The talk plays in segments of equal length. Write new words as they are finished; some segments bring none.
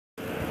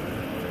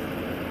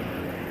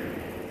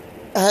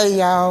Hey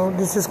y'all,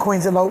 this is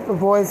Quincy Lope, the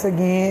voice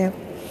again.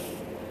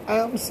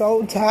 I'm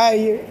so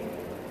tired.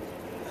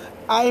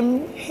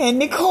 I'm in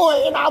the court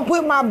and I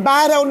put my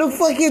body on the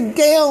fucking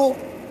damn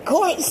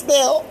court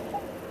step.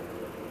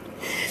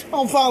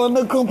 I'm filing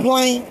a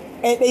complaint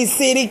at the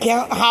city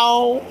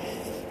hall.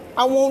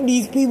 I want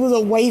these people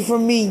away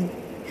from me.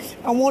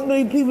 I want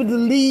these people to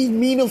leave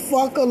me the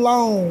fuck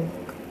alone.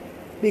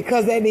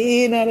 Because at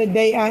the end of the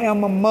day, I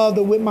am a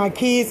mother with my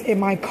kids in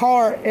my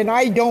car, and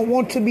I don't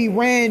want to be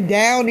ran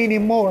down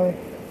anymore.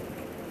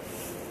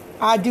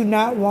 I do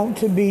not want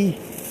to be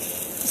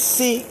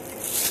sick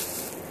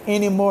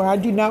anymore. I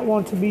do not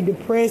want to be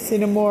depressed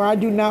anymore. I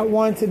do not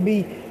want to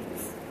be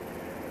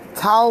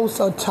tossed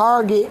or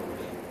target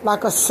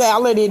like a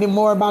salad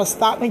anymore by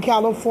Stockton,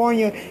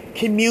 California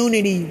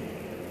community.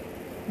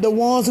 The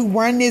ones who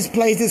run this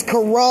place is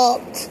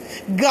corrupt.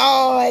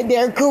 God,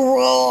 they're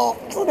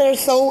corrupt. They're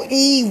so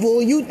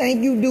evil. You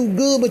think you do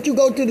good, but you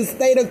go to the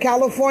state of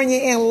California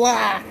and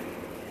lie.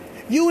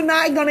 You're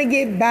not going to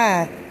get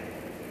by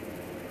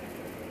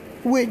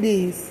with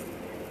this.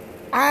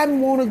 I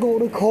want to go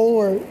to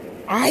court.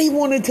 I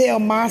want to tell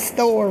my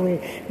story.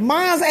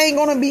 Mine ain't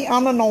going to be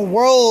under no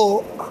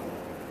rug.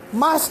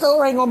 My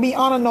story ain't going to be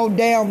under no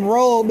damn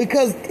rug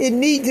because it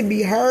needs to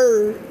be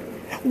heard.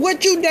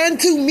 What you done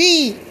to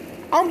me?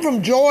 I'm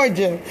from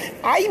Georgia.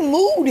 I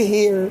moved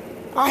here.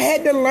 I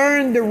had to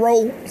learn the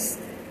ropes.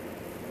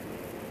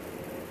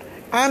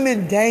 I'm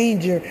in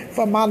danger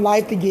for my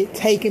life to get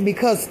taken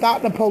because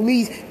the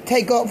police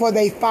take up for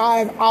their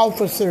 5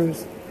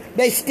 officers.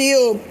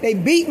 They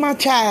beat my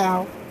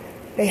child.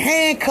 They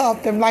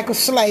handcuffed him like a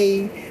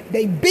slave.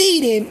 They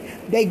beat him.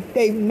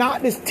 They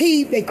knocked his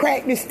teeth. They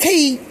cracked his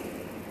teeth.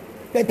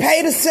 They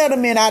paid a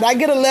settlement out. I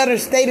get a letter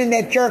stating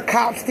that your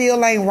cop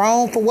still ain't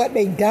wrong for what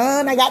they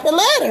done. I got the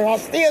letter. I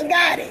still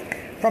got it.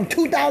 From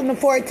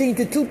 2014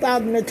 to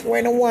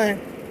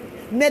 2021.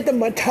 Nothing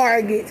but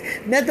targets.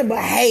 Nothing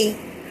but hate.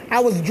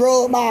 I was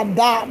drugged by a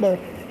doctor.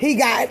 He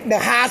got the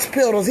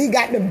hospitals. He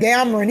got the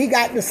Dameron. He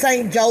got the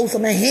St.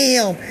 Joseph and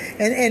him.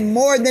 And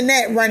more than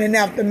that running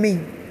after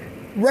me.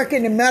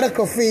 Working the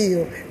medical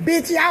field.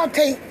 Bitch, y'all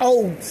take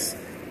oaths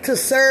to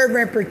serve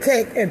and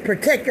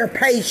protect your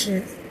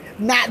patients.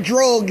 Not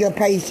drug your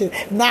patients,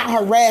 not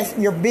harass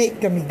your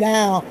victims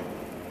down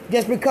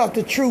just because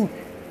the truth.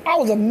 I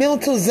was a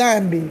mental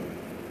zombie.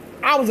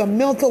 I was a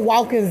mental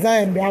walking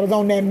zombie. I was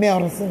on that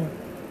medicine.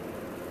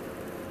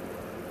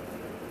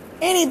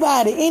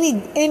 Anybody,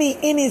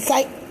 any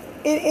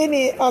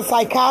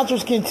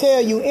psychiatrist can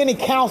tell you, any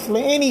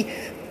counselor, any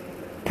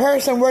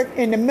person working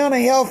in the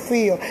mental health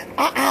field,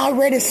 I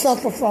already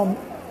suffer from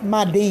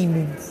my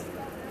demons.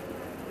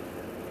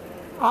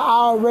 I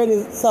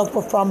already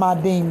suffer from my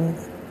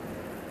demons.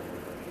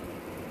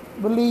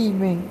 Believe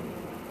me,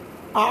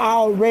 I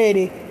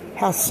already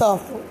have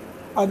suffered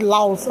a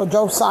loss of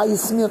Josiah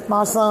Smith,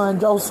 my son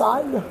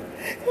Josiah, and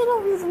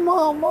of his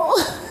mama.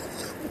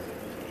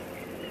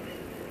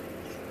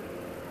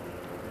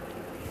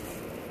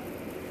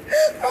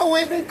 I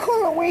went to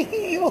court with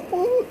him.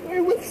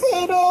 We were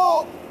set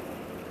up.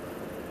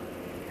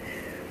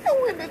 I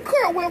went to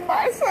court with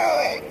my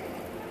son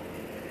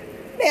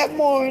that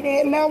morning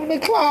at 11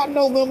 o'clock,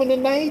 November the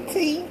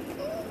 19th.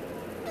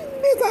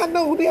 I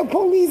know their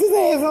police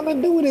has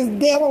something to do with this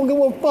death. I don't give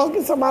a fuck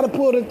if somebody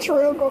pulled a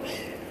trigger.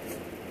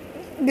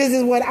 This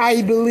is what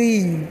I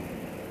believe.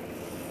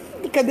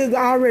 Because this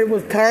already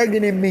was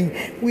targeting me.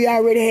 We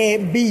already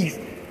had beef.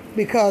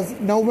 Because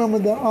November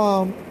the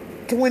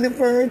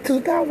 21st,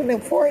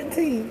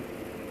 2014.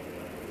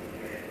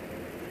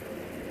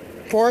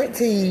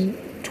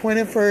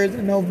 21st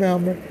of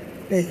November,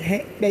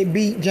 they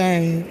beat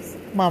James,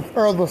 my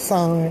other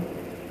son.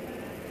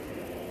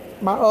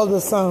 My other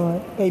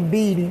son, they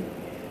beat him,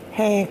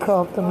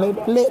 handcuffed him,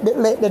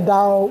 let the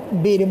dog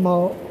beat him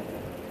up.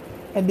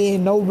 And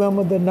then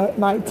November the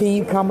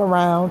 19th come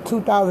around,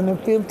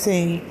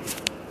 2015.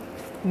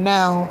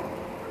 Now,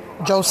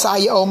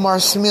 Josiah Omar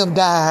Smith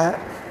died.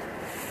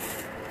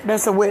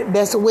 That's the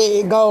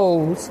way it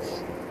goes.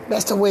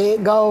 That's the way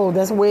it goes.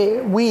 That's the way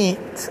it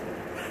went.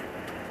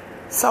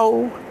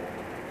 So,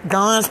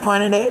 guns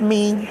pointed at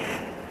me.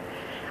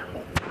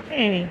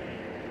 And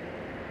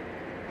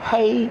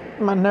hey,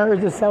 my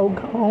nerves are so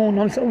gone.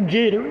 I'm so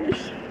jittery.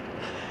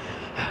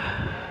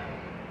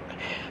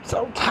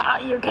 So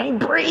tired. Can't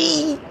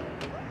breathe.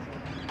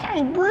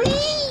 Can't breathe.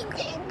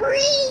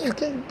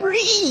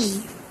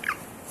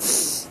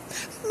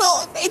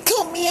 No, they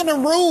took me in a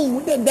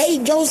room the day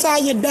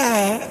Josiah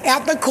died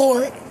after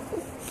court.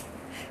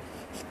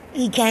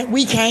 We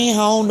came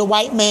home. The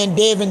white man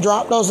Devin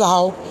dropped us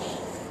off.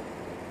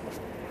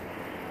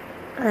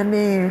 And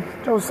then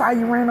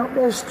Josiah ran up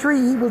that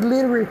street. He was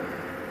literally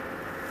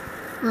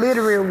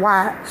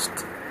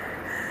watched.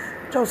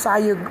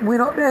 Josiah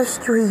went up that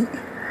street.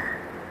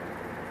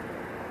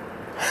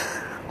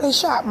 They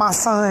shot my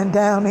son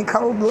down in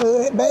cold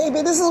blood,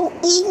 baby. This is an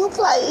evil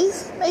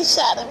place. They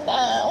shot him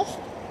down.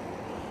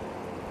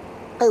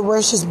 They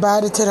rush his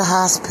body to the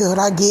hospital.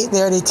 I get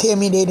there, they tell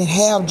me they didn't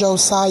have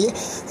Josiah.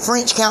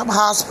 French Camp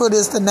Hospital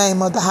is the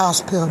name of the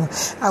hospital.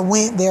 I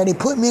went there, they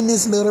put me in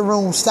this little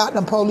room, stopped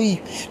the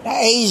police. The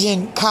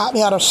Asian cop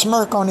had a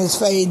smirk on his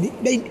face.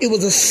 It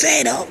was a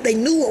setup. They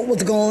knew what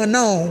was going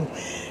on.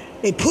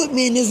 They put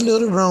me in this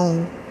little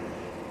room.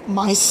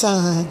 My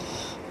son,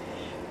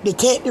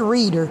 Detective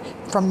Reader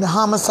from the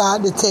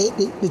homicide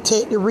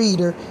Detective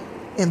Reader,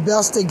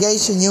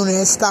 investigation unit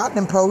at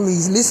Stockton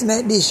Police. Listen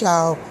at this,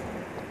 y'all.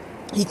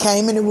 He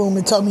came in the room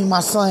and told me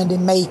my son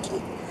didn't make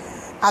it.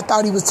 I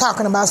thought he was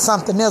talking about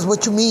something else.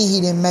 What you mean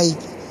he didn't make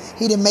it?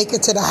 He didn't make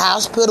it to the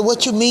hospital.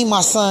 What you mean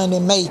my son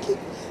didn't make it?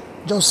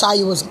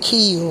 Josiah was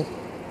killed.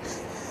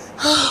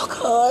 Oh,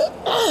 God.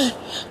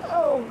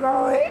 Oh,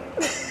 God.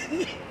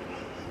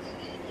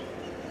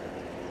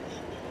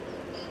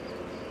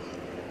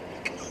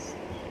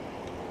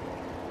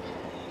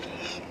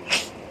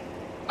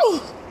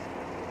 Oh.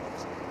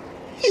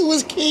 He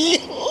was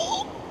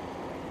killed.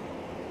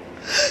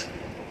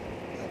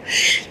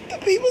 The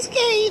people's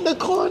came, the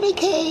coroner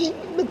came,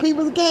 the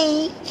people's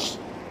came.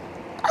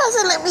 I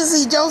said, let me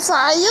see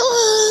Josiah.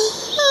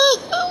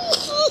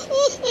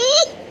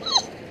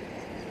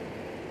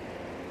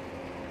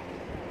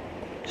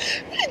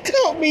 They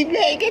took me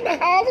back in the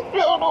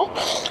hospital.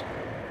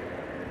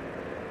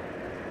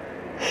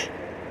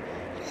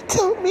 They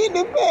took me in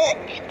the back.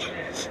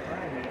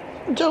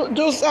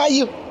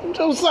 Josiah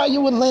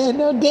was laying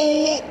there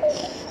dead.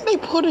 They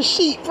put a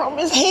sheet from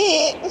his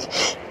head.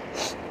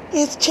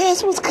 His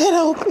chest was cut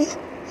open.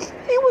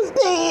 He was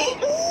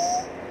dead.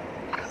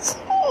 I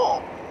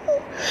saw him.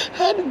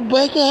 Had his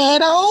bucket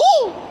hat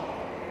on.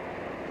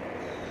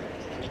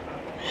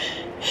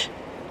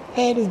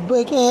 Had his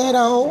bucket hat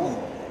on.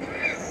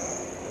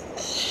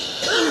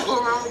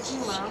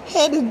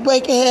 Had his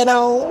bucket hat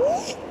on.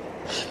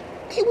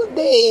 He was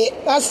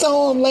dead. I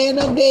saw him laying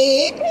there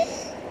dead.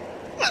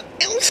 I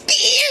was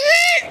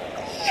scared.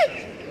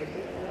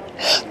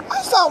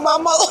 I saw my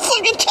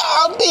motherfucking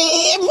child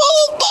dead,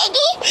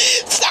 motherfucker.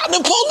 Stopped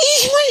the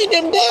police, ran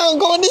them down,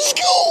 going to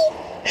school.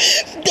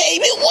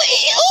 David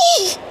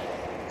Wells.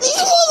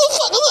 These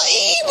motherfuckers are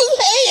evil as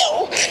hell.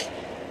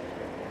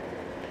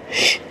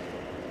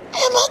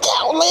 And my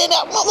child laying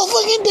out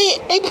motherfucking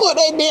dead. They put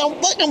that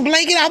damn fucking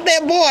blanket out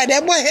that boy.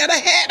 That boy had a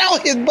hat on,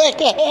 his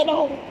bucket hat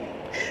on.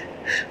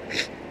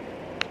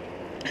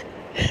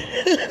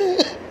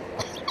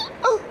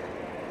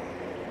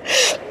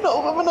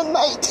 November the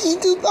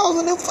 19th,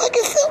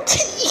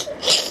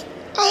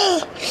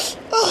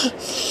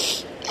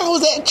 2015. I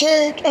was at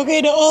church.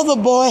 Okay, the other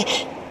boy,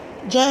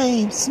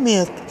 James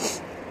Smith,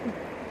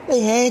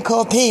 they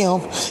handcuffed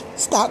him,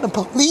 stopped the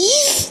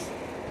police,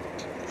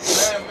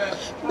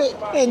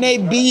 and they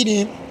beat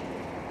him.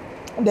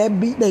 They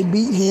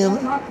beat him.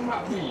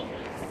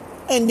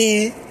 And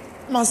then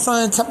my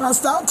son, I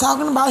stopped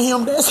talking about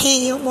him. That's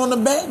him on the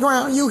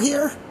background. You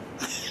hear?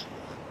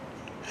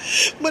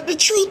 But the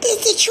truth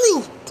is the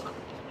truth.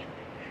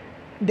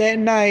 That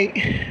night,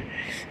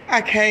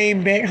 I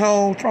came back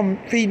home from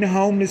feeding the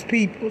homeless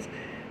people.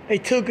 They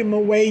took him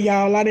away,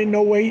 y'all. I didn't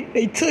know where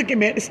they took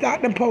him at to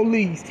stop the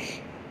police.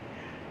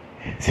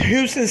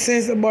 Houston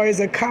Sensible is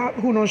a cop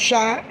who done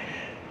shot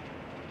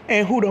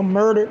and who done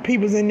murdered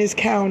people in this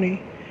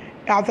county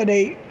after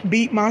they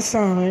beat my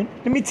son.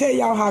 Let me tell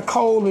y'all how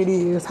cold it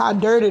is, how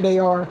dirty they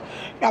are.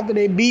 After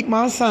they beat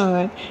my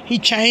son, he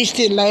changed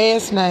his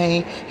last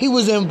name. He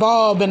was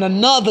involved in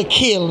another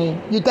killing.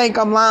 You think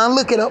I'm lying?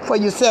 Look it up for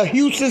yourself.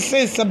 Houston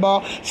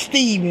Sensible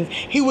Stevens.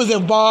 He was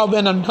involved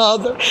in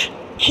another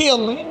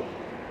killing.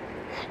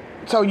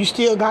 So you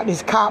still got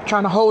this cop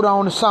trying to hold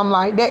on to something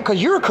like that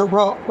because you're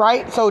corrupt,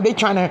 right? So they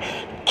trying to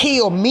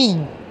kill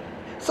me.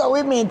 So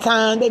it been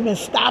time. They've been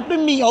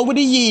stopping me over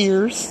the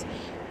years,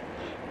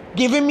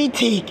 giving me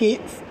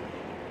tickets.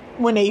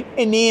 And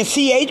then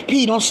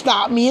CHP don't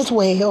stop me as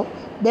well.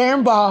 They're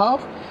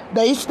involved.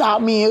 They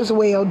stopped me as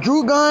well.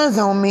 Drew guns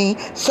on me.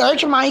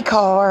 Searched my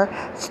car.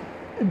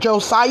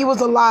 Josiah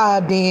was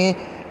alive then.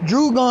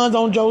 Drew guns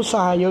on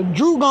Josiah.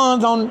 Drew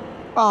guns on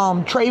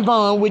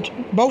Trayvon, which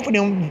both of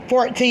them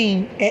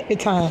 14 at the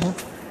time.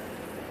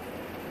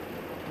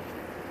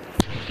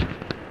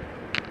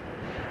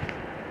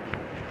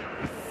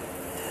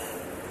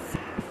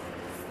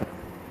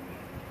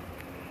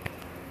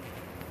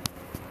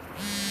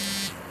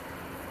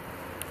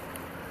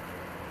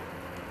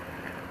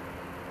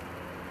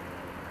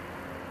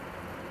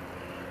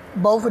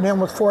 Both of them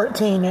was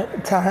 14 at the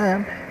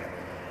time.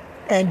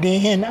 And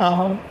then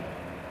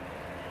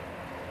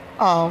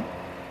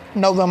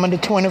November the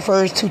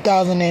 21st,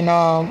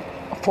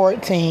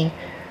 2014,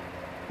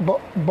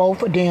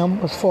 both of them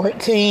was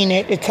 14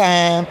 at the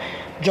time.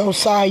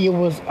 Josiah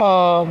was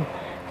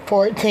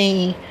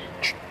 14.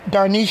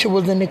 Darnisha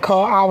was in the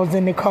car. I was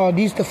in the car.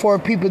 These the four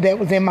people that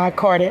was in my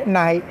car that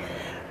night.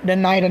 The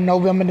night of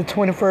November the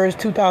 21st,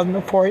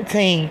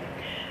 2014.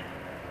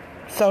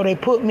 So they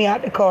put me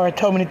out the car,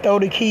 told me to throw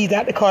the keys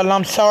out the car.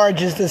 I'm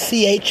Sargent's the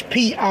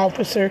CHP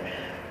officer.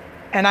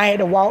 And I had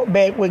to walk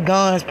back with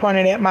guns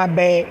pointed at my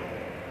back.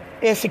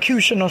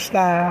 Executional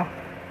style.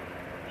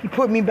 He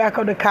put me back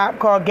on the cop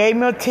car, gave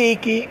me a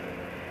ticket,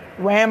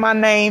 ran my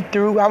name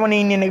through. I wasn't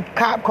even in the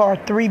cop car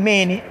 3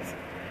 minutes.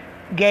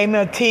 Gave me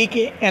a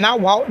ticket, and I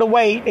walked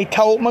away. They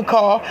towed my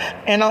car,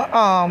 and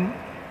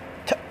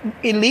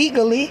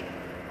illegally,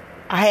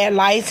 I had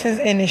license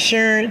and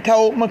insurance,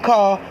 towed my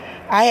car.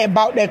 I had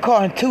bought that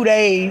car in 2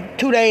 days.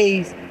 2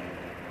 days.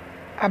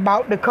 I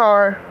bought the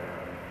car.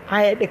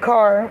 I had the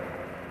car.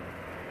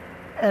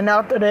 And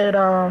after that,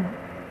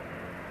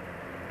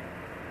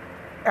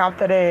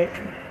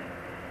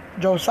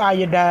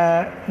 Josiah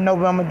died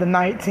November the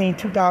 19th,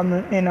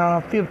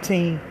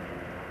 2015.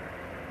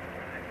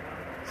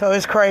 So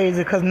it's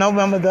crazy because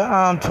November the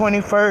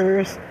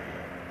 21st,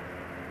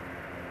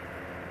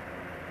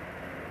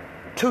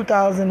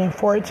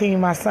 2014,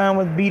 my son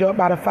was beat up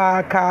by the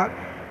 5 cop.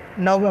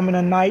 November the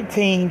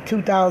 19th,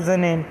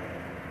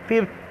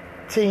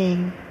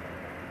 2015,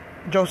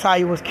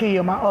 Josiah was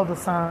killed, my other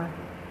son.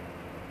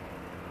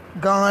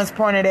 Guns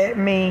pointed at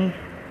me.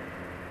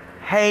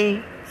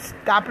 Hate,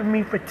 stopping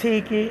me for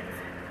tickets.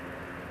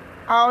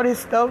 All this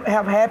stuff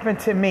have happened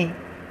to me.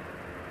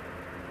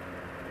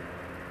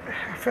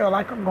 I feel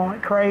like I'm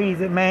going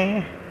crazy,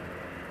 man.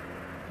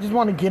 Just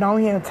want to get on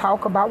here and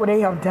talk about what they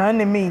have done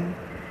to me.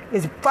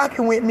 It's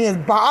fucking with me. It's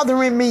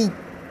bothering me.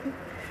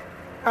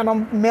 I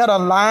done met a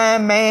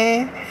lying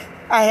man.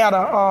 I had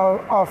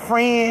a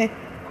friend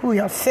who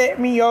have set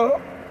me up,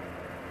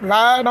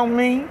 lied on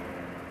me.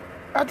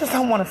 I just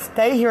don't want to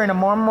stay here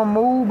anymore. I'm going to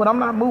move, but I'm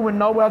not moving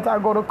nowhere until I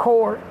go to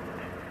court.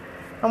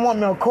 I want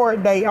me a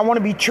court date. I want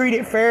to be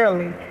treated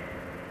fairly.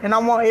 And I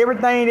want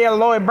everything there,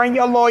 lawyer. Bring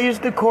your lawyers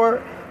to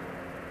court.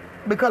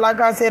 Because like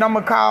I said, I'm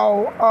going to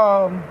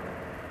call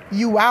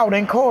you out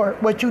in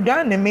court. What you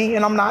done to me,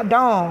 and I'm not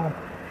dumb.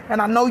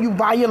 And I know you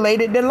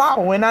violated the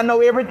law. And I know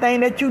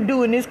everything that you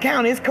do in this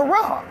county is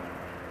corrupt.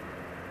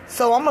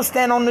 So I'm going to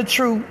stand on the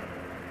truth.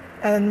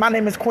 And my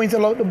name is Queen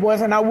Salute the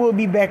Boys. And I will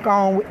be back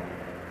on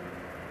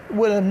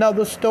with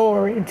another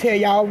story and tell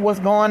y'all what's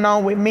going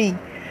on with me.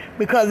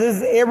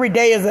 Because every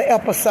day is an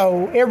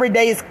episode. Every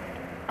day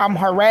I'm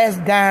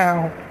harassed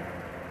down.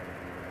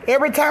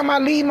 Every time I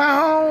leave my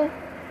home,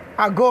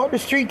 I go up the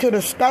street to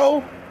the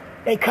store.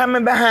 They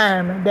coming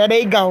behind me. There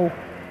they go.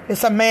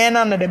 It's a man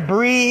under the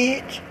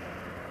bridge.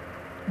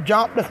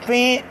 Jumped the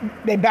fence.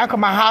 They back of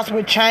my house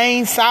with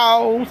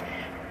chainsaws.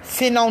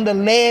 Sitting on the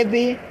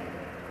levee.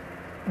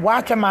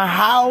 Watching my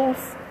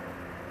house.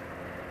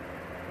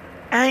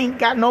 I ain't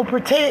got no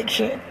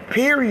protection.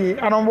 Period.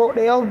 I don't work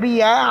the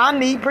FBI. I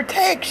need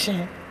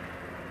protection.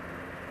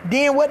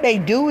 Then what they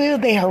do is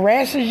they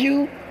harasses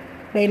you.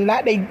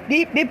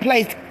 They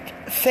place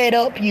set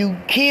up you,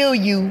 kill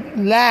you,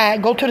 lie,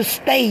 go to the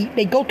state.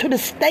 They go to the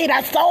state.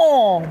 I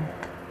saw them.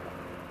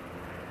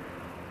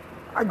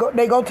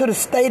 They go to the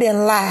state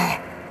and lie.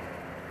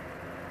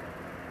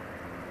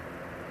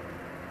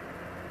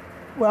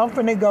 Well, I'm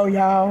finna go,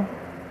 y'all.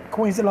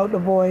 Queen Salute the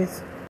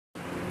Voice.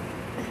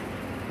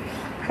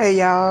 Hey,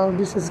 y'all.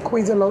 This is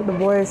Queen Salute the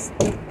Voice.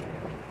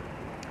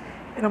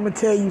 And I'm gonna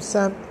tell you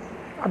something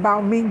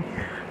about me.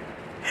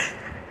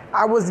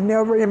 I was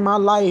never in my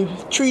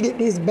life treated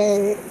this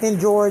bad in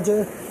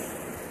Georgia.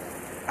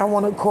 I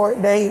want a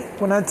court date.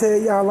 When I tell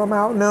y'all I'm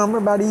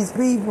outnumbered by these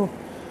people,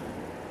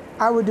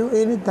 I would do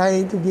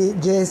anything to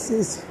get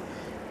justice.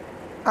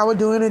 I would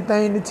do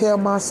anything to tell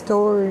my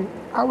story.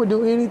 I would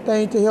do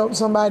anything to help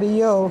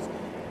somebody else.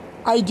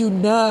 I do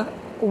not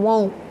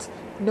want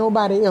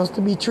nobody else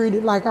to be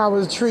treated like I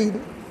was treated.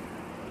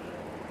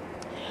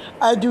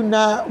 I do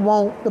not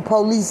want the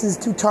police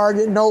to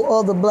target no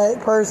other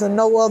black person,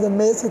 no other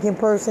Mexican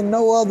person,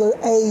 no other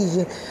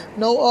Asian,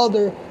 no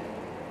other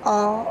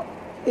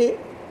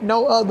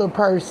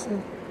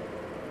person.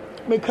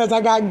 Because I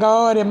got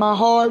God in my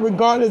heart,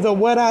 regardless of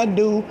what I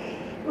do,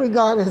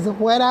 regardless of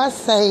what I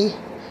say.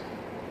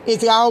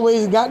 It's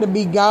always got to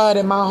be God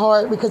in my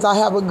heart because I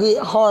have a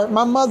good heart.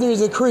 My mother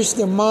is a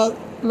Christian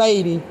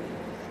lady,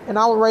 and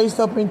I was raised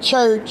up in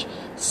church.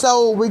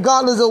 So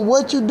regardless of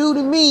what you do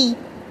to me,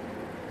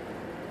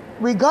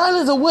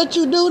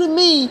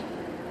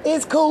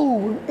 it's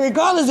cool.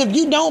 Regardless if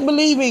you don't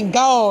believe in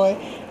God,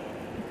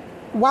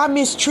 why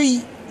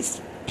mistreat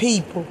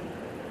people?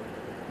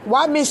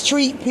 Why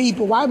mistreat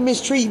people? Why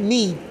mistreat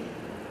me?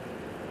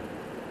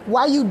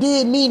 Why you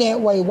did me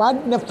that way? Why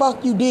the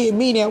fuck you did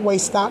me that way,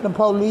 stop the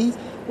police?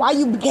 Why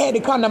you had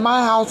to come to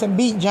my house and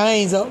beat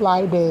James up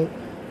like that?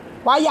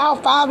 Why y'all,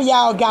 5 of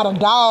y'all got a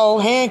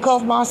dog,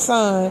 handcuff my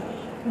son?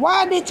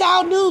 Why did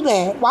y'all do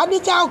that? Why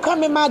did y'all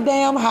come in my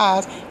damn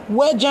house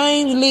where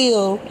James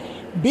lived,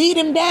 beat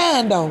him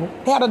down though?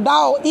 Had a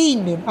dog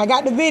eating him. I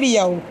got the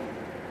video.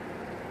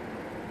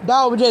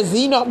 Dog was just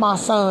eating up my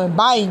son,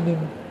 biting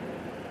him.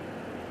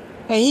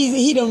 And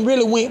he done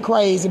really went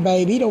crazy,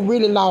 baby. He done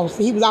really lost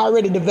it. He was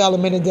already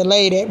developmental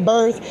delayed at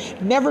birth.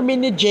 Never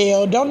been to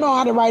jail. Don't know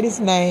how to write his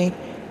name.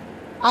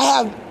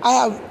 I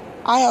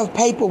have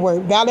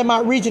paperwork. Valley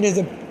Mount Region is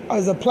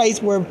a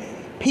place where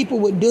people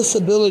with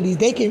disabilities,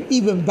 they can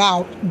even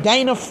vouch.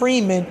 Dana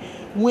Freeman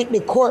went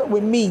to court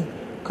with me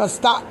because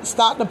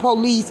stop the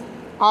police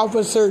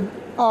officer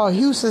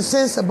Houston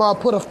Sensible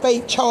put a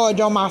fake charge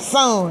on my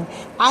son.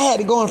 I had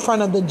to go in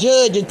front of the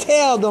judge and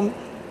tell them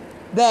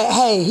that,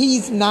 hey,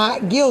 he's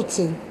not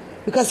guilty.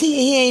 Because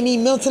he ain't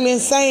even mentally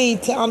insane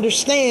to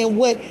understand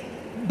what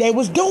they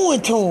was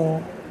doing to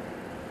him.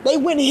 They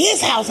went in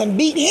his house and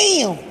beat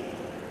him.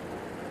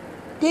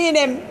 Then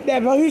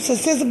that Houston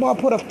Sensible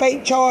put a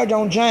fake charge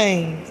on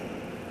James.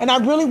 And I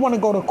really want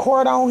to go to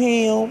court on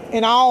him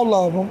and all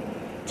of them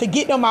to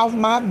get them off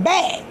my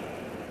back.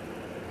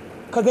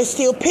 Because they're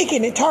still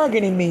picking and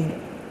targeting me.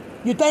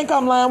 You think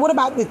I'm lying? What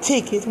about the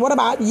tickets? What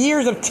about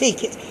years of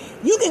tickets?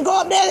 You can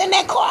go up there in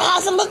that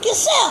courthouse and look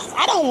yourself.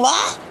 I don't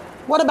lie.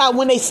 What about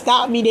when they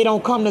stop me, they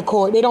don't come to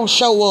court? They don't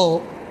show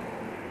up.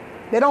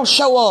 They don't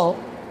show up.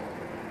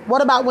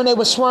 What about when they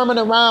were swarming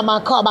around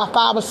my car, about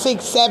 5 or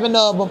 6, 7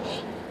 of them,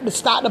 to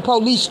stop the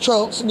police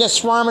trucks, just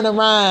swarming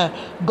around,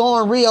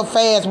 going real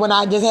fast when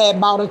I just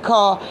had bought a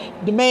car.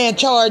 The man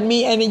charged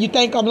me, and then you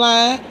think I'm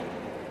lying?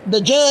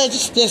 The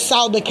judge just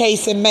saw the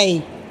case in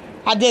May.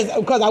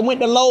 Because I went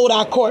to load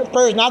our court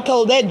first, and I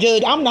told that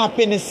judge, I'm not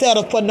finna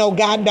settle for no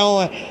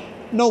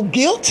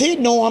guilty.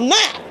 No, I'm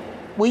not.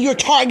 When you're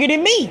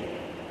targeting me,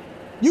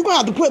 you're going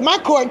to have to put my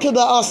court to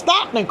the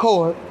Stockton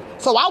court.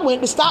 So I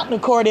went to Stockton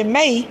court in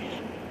May.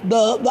 The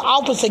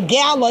Officer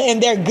Gala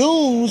and their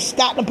goons,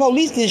 Stockton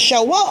police, didn't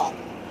show up.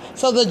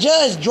 So the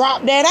judge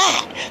dropped that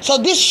out. So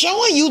this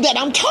showing you that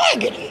I'm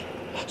targeted.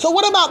 So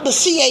what about the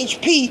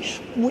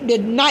CHP the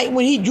night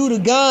when he drew the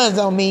guns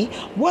on me?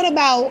 What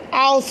about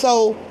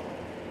also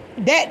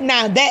that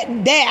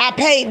I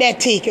paid that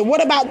ticket?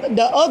 What about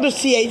the other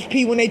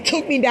CHP when they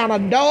took me down a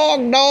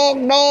dog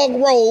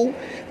road?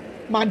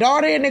 My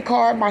daughter in the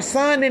car, my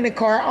son in the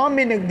car, I'm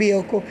in the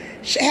vehicle.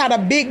 She had a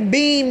big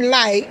beam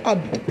light,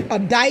 a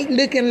dyke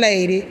looking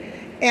lady,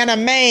 and a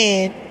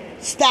man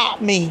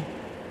stopped me.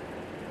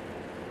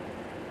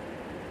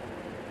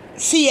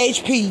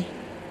 CHP.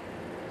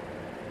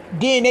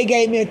 Then they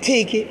gave me a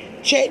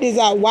ticket. Check this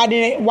out. Why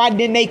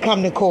didn't they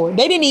come to court?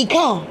 They didn't even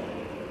come.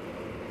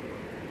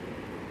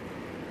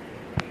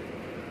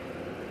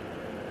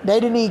 They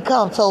didn't even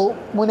come. So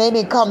when they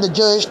didn't come, the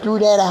judge threw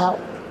that out.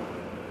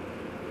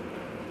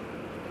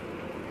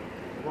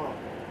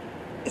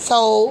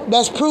 So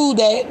that's proof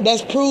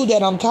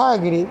that I'm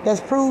targeted. That's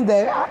proof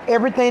that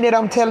everything that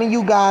I'm telling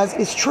you guys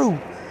is true.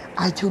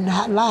 I do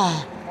not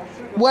lie.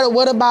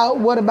 What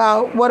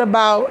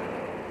about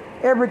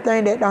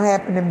everything that don't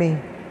happen to me?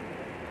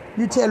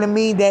 You telling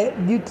me that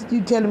you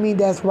telling me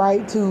that's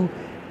right to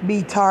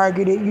be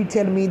targeted? You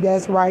telling me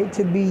that's right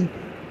to be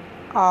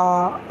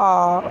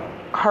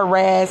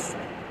harassed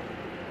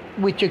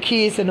with your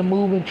kids in a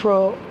moving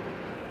truck?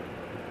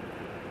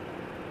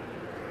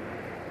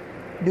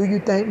 Do you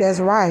think that's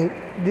right?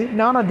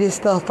 None of this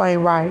stuff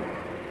ain't right.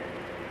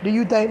 Do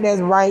you think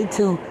that's right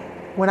to,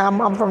 when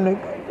I'm from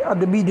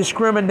to be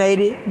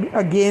discriminated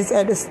against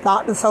at the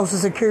Stockton Social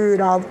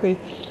Security office?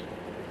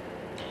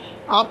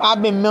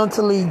 I've been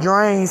mentally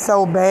drained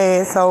so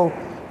bad. So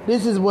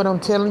this is what I'm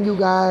telling you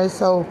guys.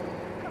 So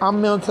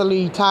I'm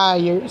mentally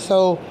tired.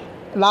 So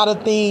a lot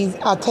of things,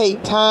 I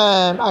take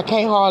time. I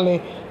can't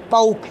hardly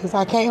focus.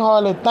 I can't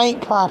hardly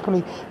think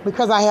properly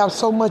because I have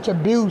so much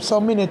abuse, so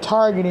many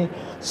targeting,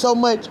 so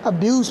much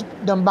abuse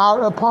done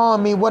brought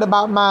upon me. What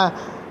about my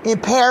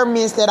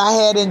impairments that I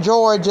had in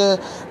Georgia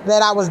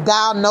that I was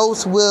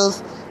diagnosed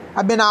with?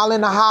 I've been all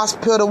in the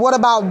hospital. What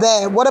about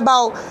that? What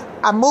about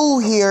I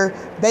moved here?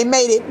 They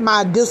made it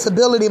my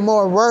disability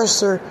more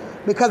worse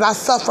because I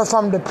suffer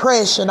from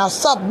depression.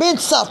 Been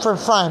suffering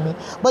from it,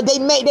 but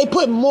they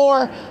put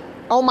more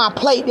on my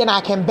plate than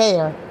I can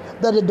bear.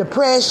 The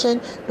depression,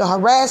 the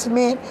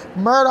harassment,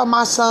 murder of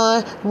my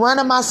son,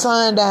 running my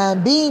son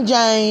down, beating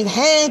James,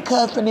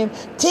 handcuffing him,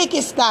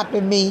 ticket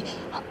stopping me,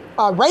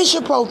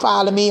 racial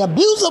profiling me,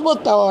 abuse of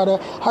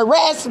authority,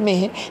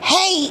 harassment,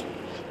 hate,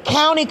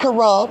 county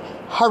corrupt,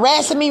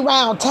 harassing me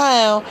around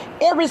town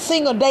every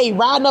single day,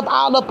 riding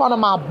all up under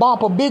my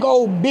bumper, big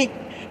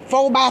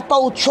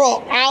 4x4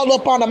 truck all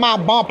up under my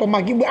bumper.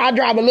 I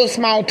drive a little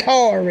small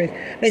Taurus.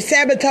 They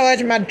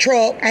sabotaged my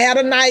truck. I had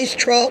a nice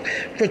truck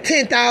for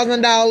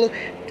 $10,000,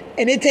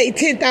 and it take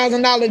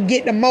 $10,000 to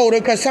get the motor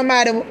because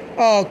somebody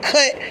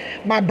cut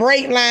my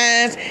brake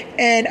lines,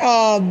 and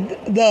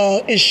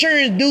the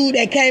insurance dude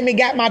that came and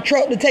got my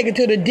truck to take it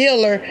to the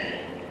dealer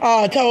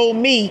told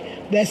me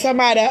that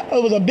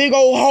it was a big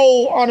old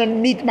hole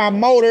underneath my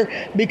motor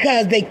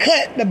because they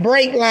cut the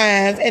brake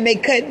lines and they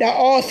cut the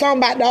oil, something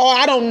about the oil.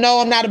 I don't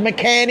know. I'm not a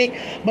mechanic,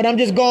 but I'm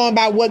just going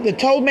by what the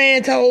tow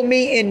man told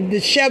me in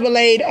the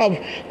Chevrolet of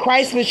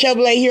Chrysler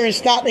Chevrolet here in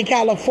Stockton,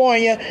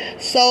 California.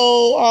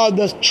 So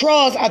the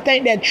truss, I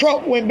think that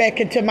truck went back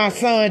into my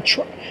son's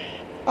to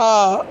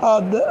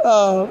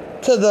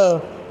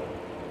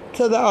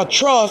the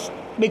trust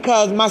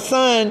because my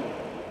son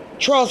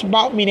trust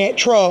bought me that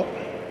truck.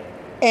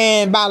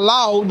 And by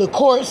law, the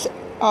courts,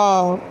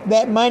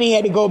 that money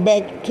had to go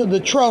back to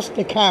the trust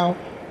account.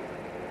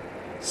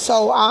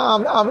 So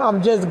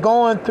I'm just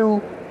going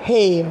through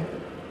hell.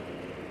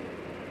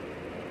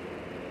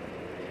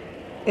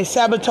 They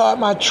sabotaged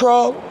my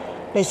truck.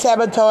 They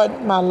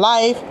sabotaged my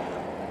life.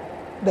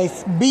 They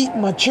beat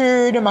my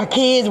children. My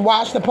kids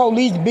watch the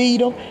police beat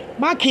them.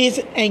 My kids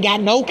ain't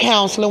got no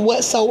counseling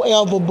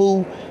whatsoever,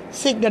 boo.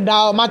 Sick the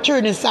dog. My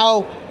children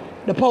saw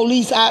the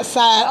police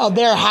outside of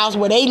their house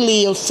where they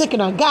live,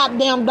 sicking a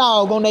goddamn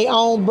dog on their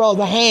own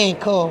brother,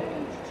 handcuffed.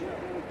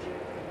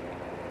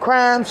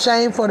 Crime,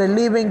 shame for the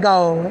living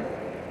God.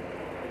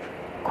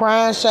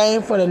 Crime,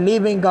 shame for the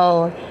living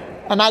God.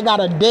 And I got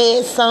a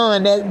dead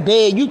son that's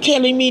dead. You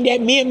telling me that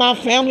me and my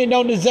family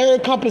don't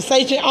deserve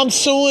compensation? I'm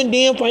suing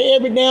them for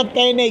every damn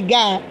thing they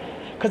got.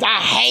 Because I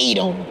hate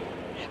them.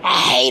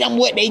 I hate them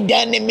what they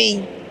done to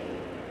me.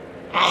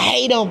 I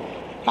hate them.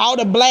 All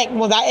the black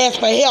ones, I asked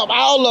for help.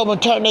 All of them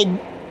turned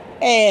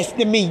their ass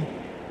to me.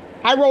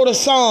 I wrote a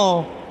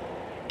song,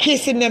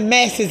 kissing the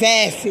masses'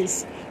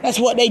 asses. That's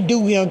what they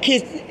do here.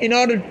 Kiss in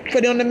order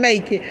for them to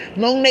make it.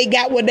 Long they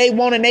got what they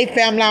want and they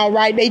family all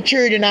right, they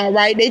children all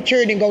right, they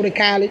children go to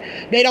college.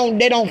 They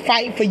don't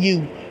fight for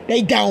you.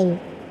 They don't.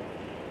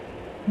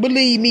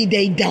 Believe me,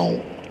 they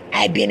don't.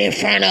 I've been in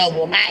front of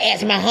them. I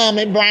asked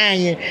Muhammad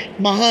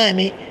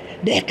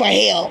that for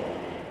help.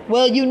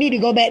 Well, you need to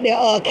go back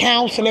to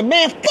counseling.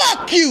 Man,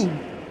 fuck you.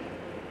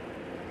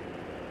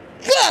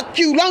 Fuck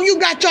you. Long you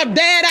got your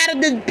dad out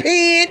of the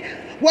pen.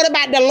 What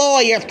about the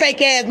lawyer?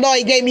 Fake ass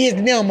lawyer gave me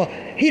his number.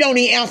 He don't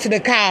even answer the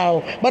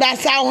call. But I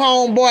saw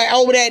homeboy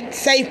over that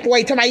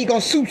Safeway talking about he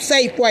gonna sue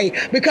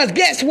Safeway. Because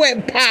guess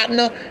what,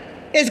 partner?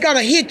 It's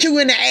gonna hit you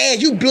in the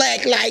ass. You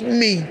black like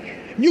me.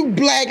 You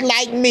black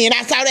like me. And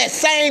I saw that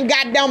same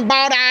goddamn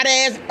bald eyed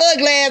ass,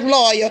 ugly ass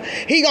lawyer.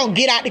 He gonna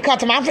get out the car.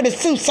 I'm finna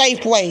sue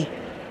Safeway.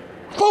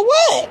 For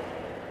what?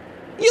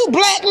 You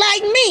black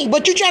like me.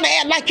 But you trying to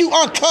act like you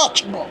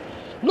untouchable.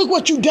 Look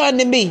what you done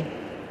to me.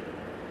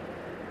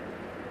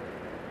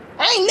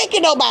 I ain't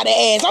licking nobody's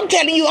ass. I'm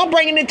telling you, I'm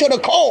bringing it to the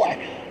core.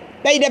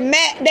 They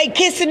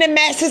kissing the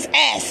masses'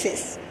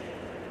 asses.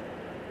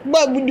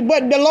 But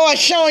the Lord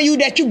showing you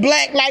that you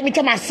black like me.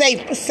 Talking about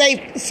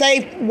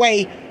safe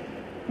way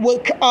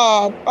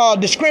with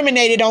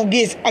discriminated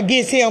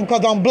against him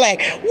because I'm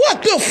black.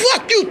 What the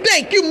fuck you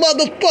think you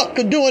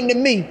motherfucker doing to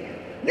me?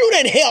 You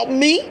didn't help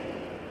me.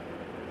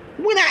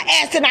 When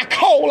I asked and I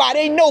called out,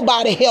 ain't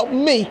nobody helped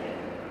me.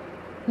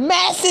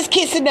 Masses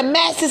kissing the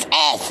masses'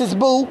 asses,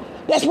 boo.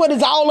 That's what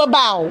it's all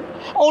about.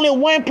 Only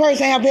one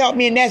person have helped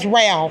me, and that's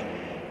Ralph.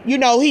 You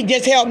know, he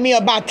just helped me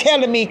about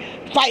telling me,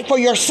 fight for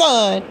your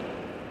son.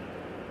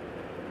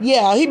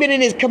 Yeah, he been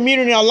in his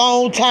community a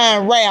long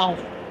time,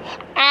 Ralph.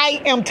 I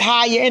am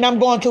tired, and I'm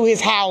going to his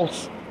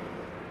house.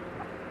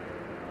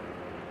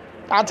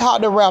 I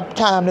talk to Ralph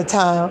time to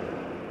time.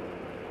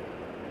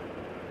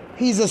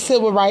 He's a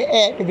civil rights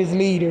activist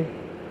leader.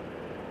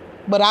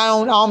 But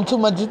I'm too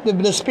much,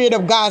 the Spirit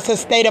of God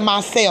says, stay to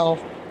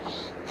myself.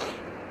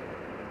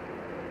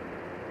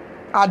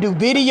 I do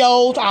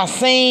videos, I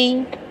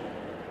sing.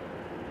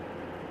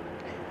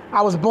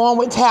 I was born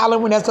with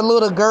talent when I was a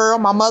little girl.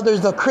 My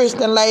mother's a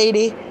Christian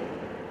lady.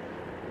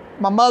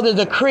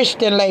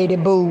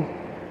 Boo.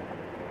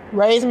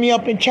 Raised me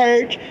up in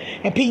church.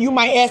 And you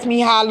might ask me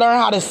how I learned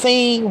how to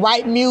sing,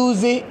 write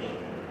music.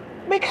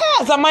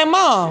 Because of my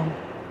mom.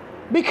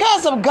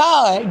 Because of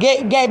God.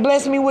 God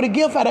blessed me with a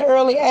gift at an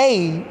early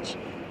age.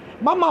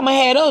 My mama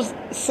had us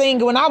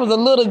singing when I was a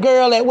little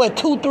girl at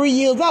 2-3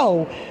 years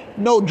old.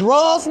 No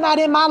drugs not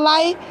in my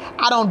life.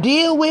 I don't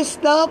deal with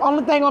stuff.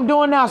 Only thing I'm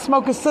doing now is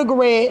smoking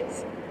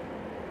cigarettes.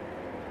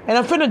 And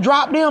I'm finna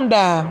drop them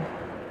down.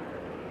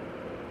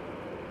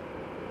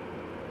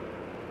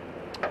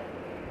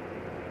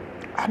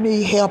 I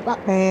need help,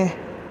 man.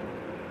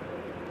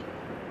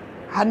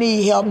 I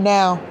need help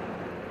now.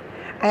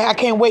 And I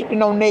can't wait to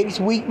know next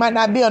week. Might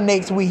not be a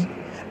next week.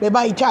 They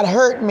might try to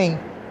hurt me.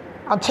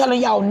 I'm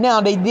telling y'all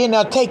now, they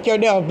didn't take care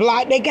of their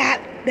block. They got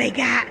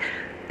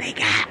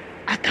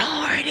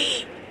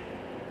authority.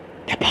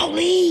 The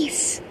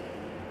police.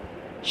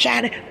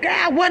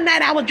 Girl, one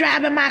night I was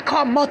driving my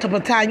car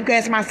multiple times. You can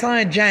ask my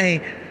son,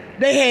 Jane.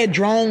 They had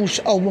drones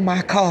over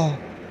my car.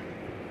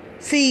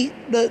 See,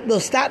 the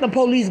Stockton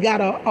police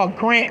got a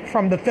grant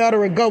from the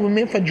federal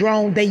government for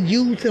drones. They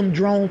use them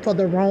drones for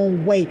the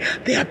wrong way.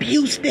 They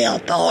abuse their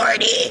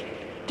authority.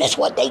 That's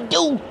what they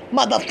do,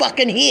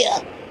 motherfucking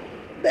here.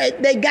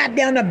 They got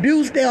down to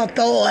abuse their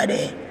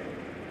authority.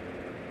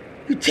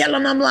 You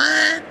telling I'm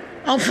lying?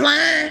 I'm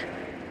flying?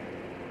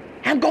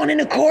 I'm going in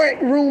the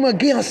courtroom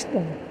against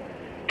them.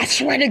 I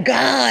swear to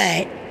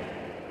God.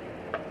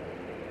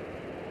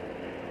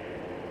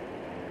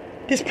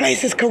 This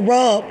place is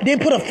corrupt. Then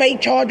put a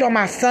fake charge on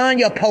my son,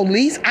 your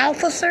police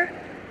officer?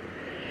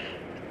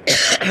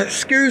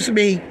 Excuse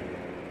me.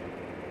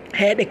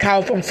 Had to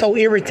cough. I'm so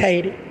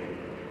irritated.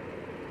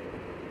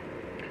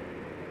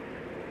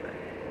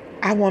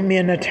 I want me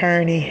an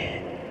attorney.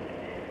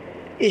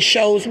 It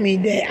shows me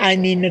that I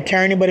need an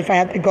attorney, but if I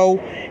have to go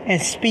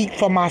and speak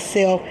for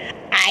myself,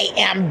 I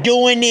am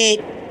doing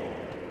it.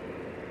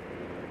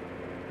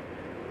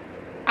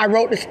 I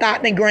wrote the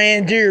Stockton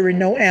grand jury,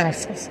 no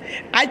answers.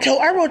 I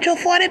wrote your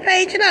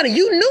 40-page letter.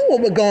 You knew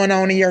what was going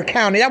on in your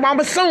county. That's what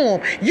I'm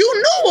assuming. You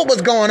knew what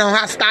was going on,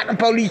 how Stockton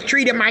police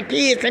treated my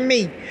kids and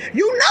me.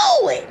 You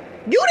know it.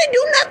 You didn't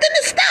do nothing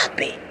to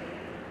stop it.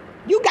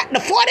 You got the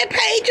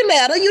 40-page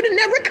letter. You didn't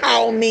never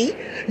call me.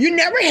 You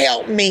never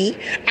helped me.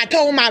 I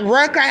told my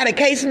worker, I had a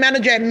case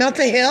manager at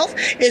mental health.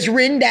 It's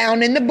written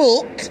down in the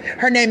books.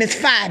 Her name is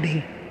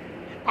Fabi.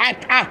 I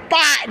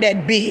fired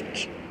that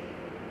bitch.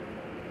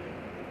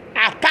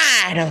 I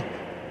fired her.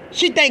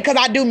 She think because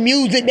I do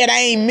music that I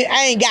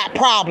ain't got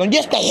problem.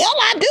 Yes, the hell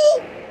I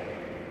do.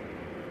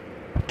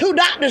 2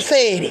 doctors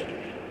said it.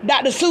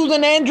 Dr.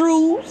 Susan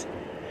Andrews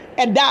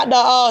and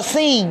Dr.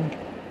 Singh.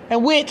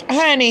 And which,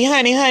 honey,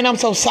 I'm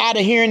so tired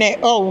of hearing that.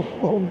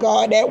 Oh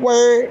God, that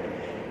word.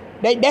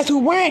 That's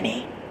who ran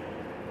it.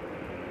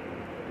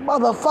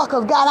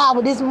 Motherfuckers got out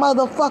with this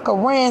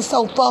motherfucker ran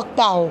so fucked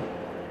off.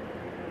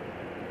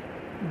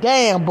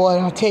 Damn,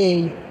 boy, I tell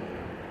you.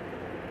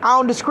 I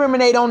don't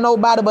discriminate on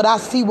nobody, but I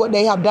see what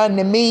they have done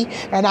to me,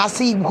 and I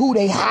see who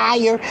they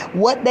hire,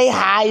 what they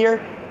hire.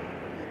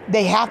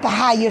 They have to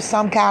hire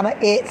some kind of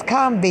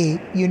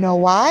ex-convict. You know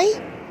why?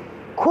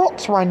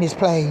 Crooks run this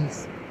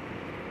place.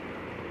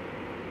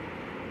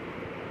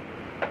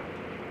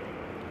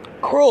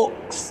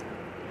 Crooks.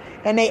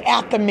 And they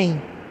after me.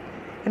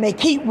 And they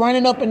keep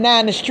running up and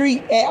down the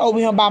street over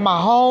here by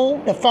my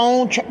home, the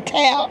phone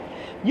tap.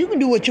 You can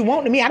do what you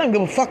want to me. I don't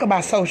give a fuck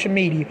about social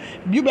media.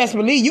 You best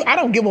believe you. I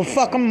don't give a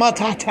fuck. I'm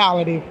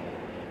multi-talented.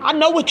 I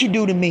know what you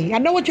do to me. I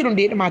know what you done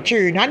did to my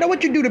children. I know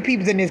what you do to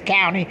people in this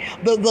county.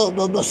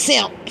 The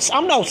simps.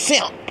 I'm no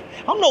simp.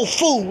 I'm no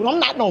fool. I'm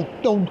not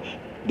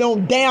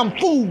no damn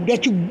fool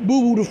that you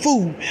boo the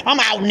fool. I'm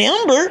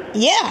outnumbered.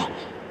 Yeah.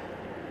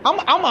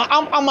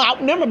 I'm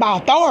outnumbered by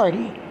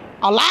authority.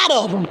 A lot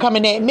of them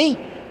coming at me.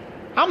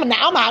 I'm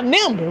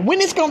outnumbered.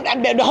 When it's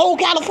the whole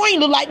California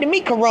look like to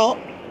me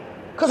corrupt.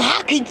 Because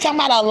how can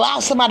somebody allow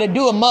somebody to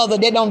do a mother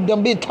that done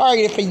been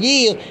targeted for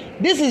years?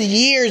 This is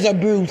years of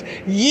abuse,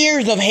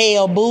 years of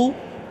hell, boo.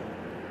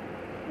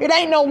 It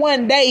ain't no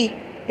one day.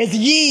 It's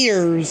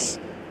years.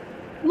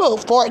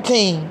 Look,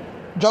 14.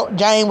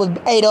 Jane was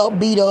ate up,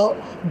 beat up,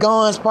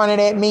 guns pointed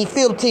at me.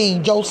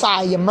 15,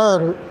 Josiah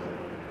murdered.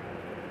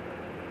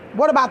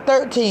 What about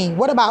 13?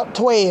 What about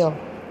 12?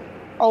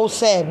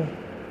 07.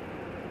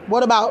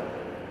 What about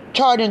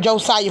charging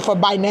Josiah for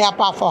biting the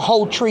apple off a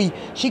whole tree?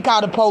 She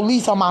called the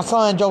police on my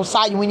son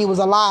Josiah when he was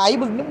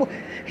alive.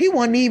 He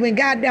wasn't even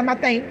goddamn, I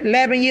think,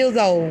 11 years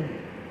old.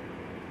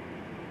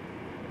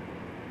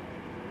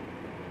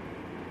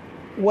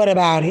 What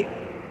about it?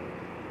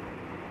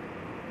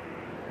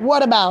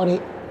 What about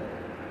it?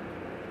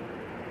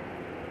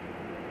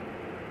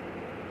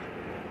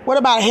 What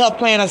about a health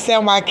plan of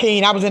San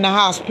Joaquin? I was in the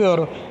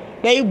hospital.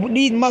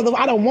 These mothers,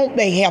 I don't want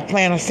their health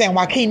plan of San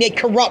Joaquin. They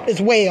corrupt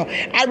as well.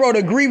 I wrote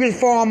a grievance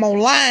form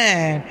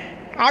online.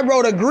 I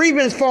wrote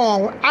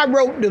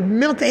the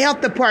mental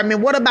health department.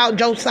 What about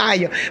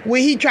Josiah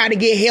when he tried to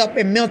get help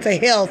in mental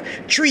health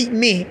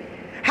treatment?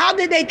 How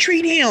did they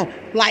treat him?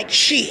 Like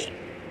shit.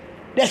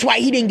 That's why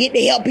he didn't get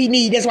the help he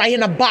needed. That's why he's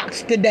in a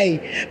box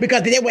today.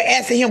 Because they were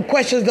asking him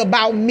questions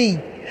about me.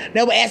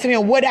 They were asking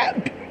him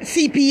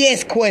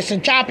CPS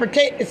questions, Child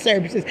Protective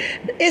Services.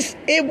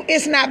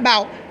 It's not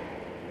about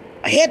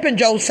helping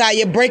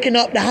Josiah, breaking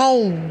up the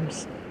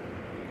homes.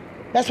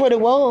 That's what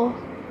it was.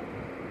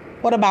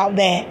 What about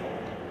that?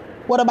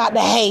 What about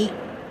the hate?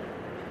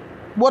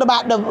 What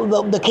about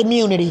the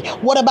community?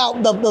 What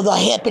about the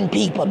helping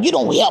people? You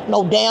don't help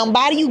no damn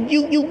body.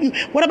 You.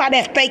 What about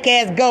that fake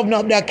ass governor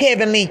up there,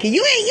 Kevin Lincoln?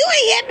 You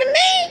ain't helping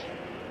me.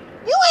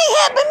 You ain't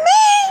helping me.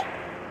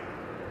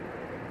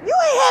 You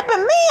ain't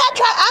helping me.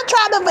 I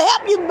tried to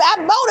help you. I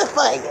voted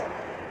for you,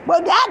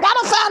 but I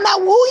gotta find out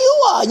who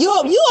you are.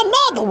 You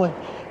another one.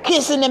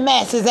 Kissing the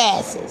masses'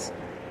 asses.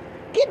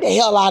 Get the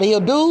hell out of here,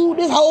 dude.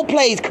 This whole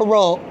place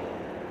corrupt.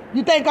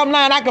 You think I'm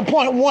lying? I can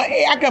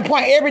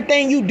point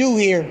everything you do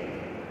here.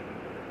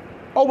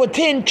 Over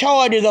 10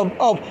 charges of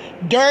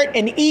dirt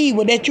and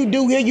evil that you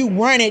do here. You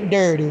run it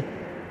dirty.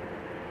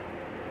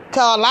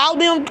 To allow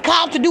them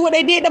cops to do what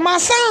they did to my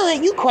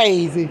son, you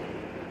crazy.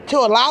 To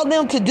allow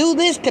them to do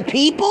this to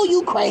people,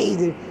 you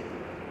crazy.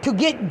 To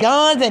get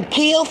guns and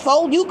kill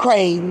folk, you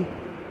crazy.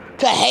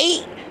 To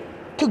hate.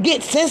 To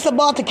get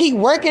sensible, to keep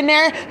working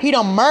there. He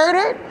done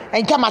murdered.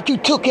 And talking about you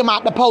took him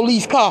out the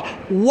police car.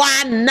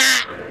 Why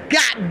not?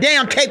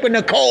 Goddamn taping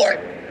the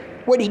court.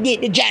 What he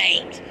did to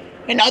James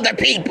and other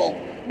people.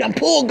 Done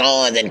pulled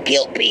guns and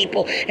killed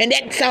people. And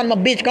that son of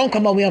a bitch gonna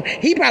come over here.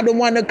 He probably the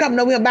one to come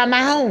over here by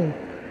my home.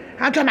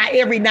 I'm talking about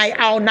every night,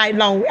 all night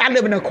long. I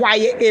live in a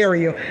quiet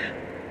area.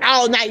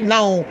 All night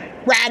long.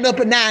 Riding up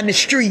and down the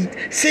street.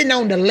 Sitting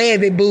on the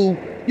levee, boo.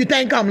 You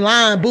think I'm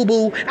lying,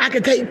 boo-boo? I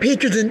can take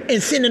pictures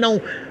and send it on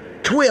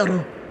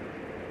Twitter.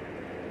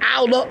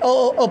 I'm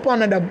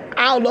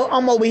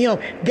over here,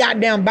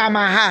 goddamn by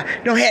my house.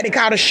 Don't have to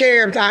call the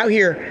sheriffs out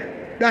here.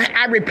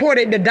 I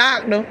reported the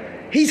doctor.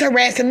 He's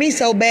harassing me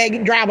so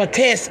bad. Drive a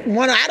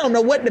Tesla. I don't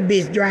know what the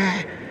bitch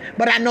drive,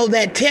 but I know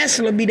that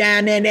Tesla be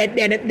down there.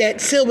 That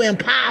silver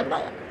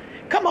Impala.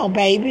 Come on,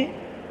 baby.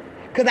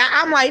 Cause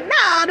I'm like,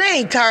 nah, they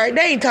ain't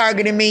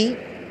targeting me.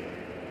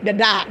 The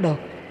doctor.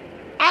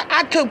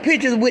 I took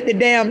pictures with the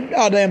damn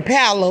the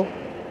Impala.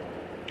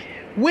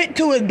 went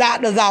to his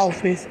doctor's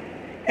office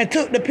and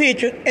took the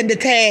picture and the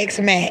tags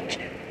match.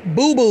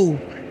 Boo-boo.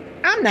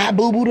 I'm not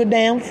boo-boo the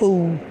damn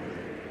fool.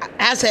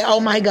 I said, oh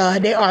my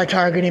God, they are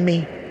targeting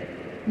me.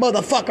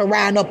 Motherfucker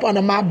riding up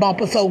under my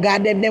bumper so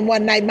goddamn. Then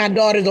one night my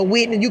daughter's a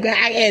witness.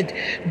 I asked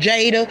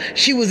Jada.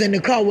 She was in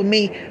the car with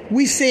me.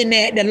 We sitting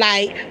at the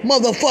light.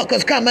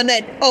 Motherfuckers coming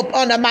up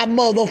under my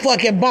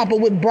motherfucking bumper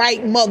with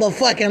bright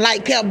motherfucking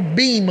light. Kept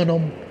beaming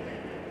them.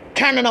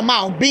 Turning them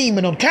out,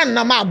 beaming them. Turning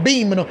them out,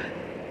 beaming them.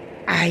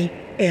 I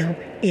am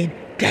in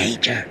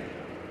danger.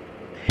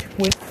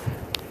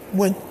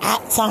 When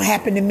something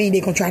happened to me,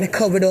 they're going to try to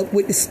cover it up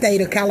with the state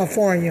of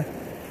California.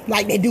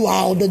 Like they do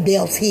all the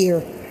deaths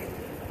here.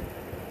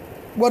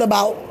 What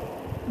about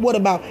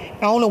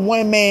only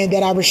one man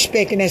that I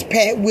respect, and that's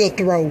Pat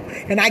Withrow,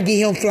 and I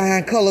give him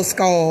flying color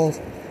scars.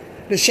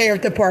 The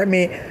sheriff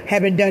department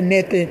haven't done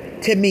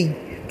nothing to me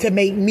to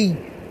make me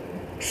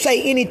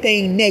say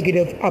anything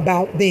negative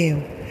about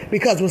them,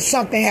 because when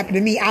something happened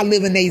to me, I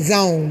live in a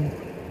zone.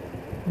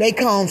 They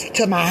come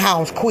to my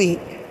house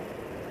quick.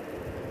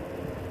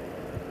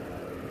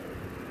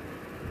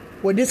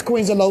 Well, this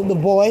Queens Elope the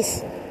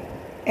voice,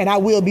 and I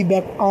will be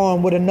back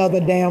on with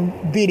another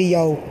damn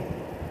video.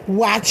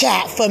 Watch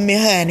out for me,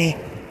 honey.